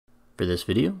For this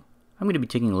video, I'm going to be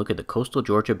taking a look at the Coastal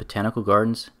Georgia Botanical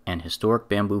Gardens and Historic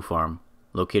Bamboo Farm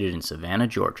located in Savannah,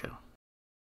 Georgia.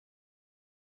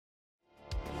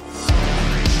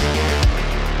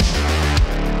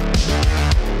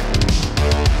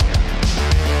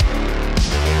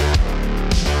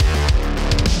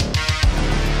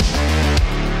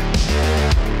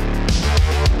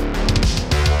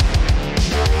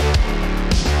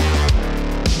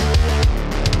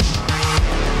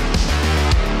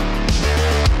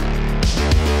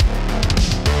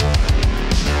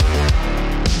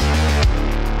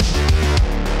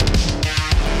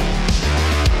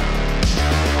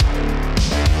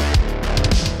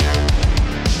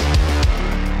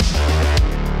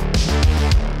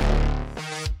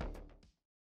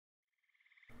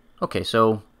 Okay,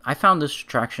 so I found this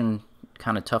attraction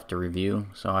kind of tough to review,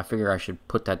 so I figure I should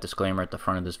put that disclaimer at the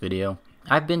front of this video.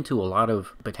 I've been to a lot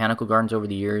of botanical gardens over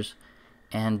the years,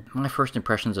 and my first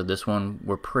impressions of this one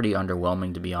were pretty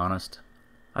underwhelming, to be honest.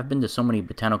 I've been to so many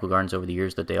botanical gardens over the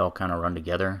years that they all kind of run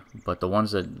together, but the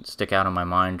ones that stick out in my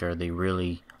mind are the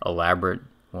really elaborate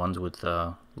ones with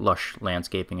lush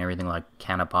landscaping, everything like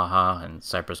Camellia and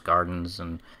Cypress Gardens,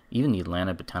 and even the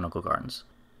Atlanta Botanical Gardens.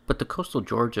 But the Coastal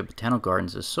Georgia Botanical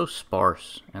Gardens is so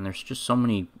sparse, and there's just so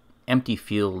many empty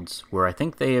fields where I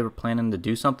think they are planning to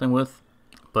do something with,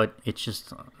 but it's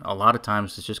just, a lot of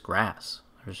times it's just grass.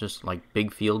 There's just like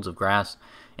big fields of grass,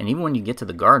 and even when you get to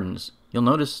the gardens, you'll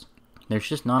notice there's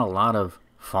just not a lot of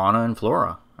fauna and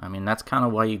flora. I mean, that's kind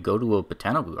of why you go to a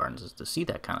botanical gardens, is to see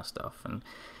that kind of stuff, and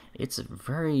it's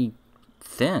very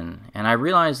thin. And I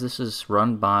realize this is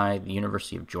run by the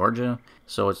University of Georgia,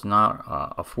 so it's not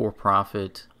a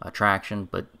for-profit attraction,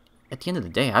 but at the end of the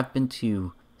day, I've been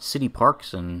to city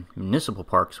parks and municipal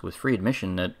parks with free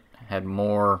admission that had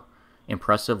more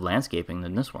impressive landscaping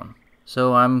than this one.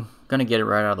 So I'm going to get it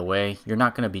right out of the way. You're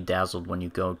not going to be dazzled when you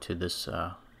go to this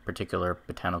particular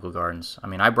botanical gardens. I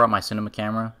mean, I brought my cinema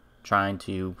camera trying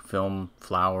to film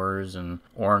flowers and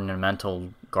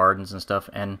ornamental gardens and stuff,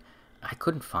 and I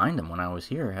couldn't find them when I was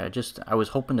here. I was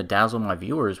hoping to dazzle my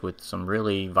viewers with some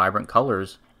really vibrant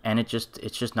colors, and it's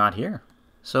just not here.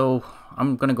 So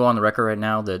I'm going to go on the record right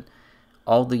now that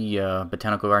all the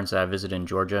botanical gardens that I visited in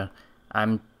Georgia,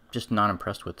 I'm just not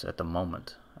impressed with at the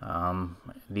moment.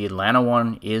 The Atlanta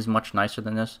one is much nicer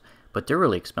than this, but they're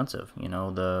really expensive. You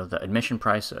know, the admission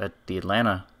price at the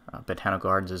Atlanta Botanical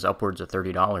Gardens is upwards of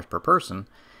 $30 per person,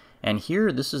 and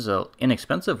here this is an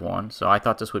inexpensive one, so I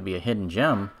thought this would be a hidden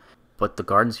gem. But the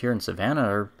gardens here in Savannah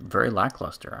are very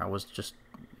lackluster.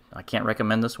 I can't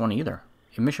recommend this one either.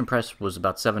 Admission price was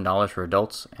about $7 for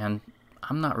adults, and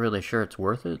I'm not really sure it's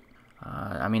worth it.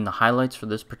 I mean, the highlights for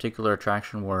this particular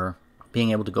attraction were being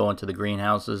able to go into the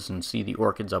greenhouses and see the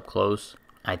orchids up close.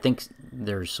 I think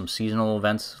there's some seasonal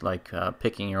events like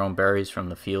picking your own berries from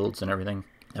the fields and everything.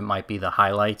 It might be the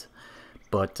highlight.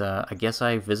 But I guess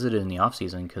I visited in the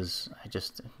off-season because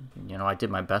I did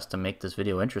my best to make this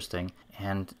video interesting,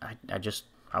 and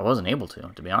I wasn't able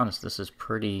to be honest. This is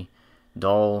pretty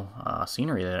dull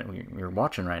scenery that we're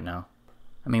watching right now.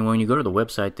 I mean, when you go to the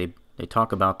website, they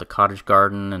talk about the cottage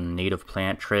garden and native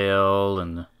plant trail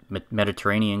and the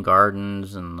Mediterranean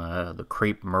gardens and the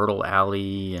crepe myrtle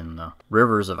alley and the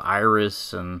rivers of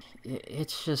iris, and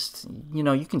it's just,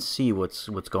 you can see what's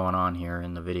going on here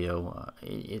in the video.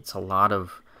 It's a lot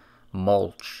of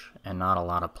mulch and not a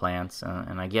lot of plants,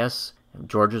 and I guess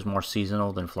Georgia's more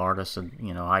seasonal than Florida, so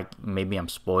maybe I'm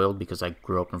spoiled because I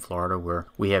grew up in Florida where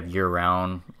we have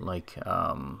year-round like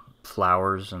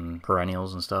flowers and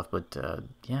perennials and stuff, but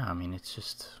yeah, I mean, it's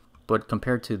just. But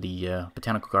compared to the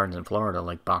botanical gardens in Florida,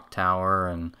 like Bach Tower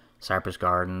and Cypress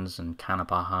Gardens and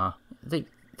Camellia, they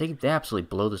absolutely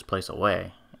blow this place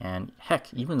away. And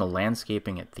heck, even the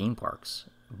landscaping at theme parks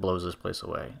blows this place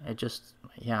away.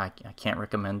 I can't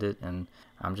recommend it, and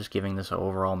I'm just giving this an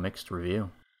overall mixed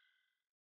review.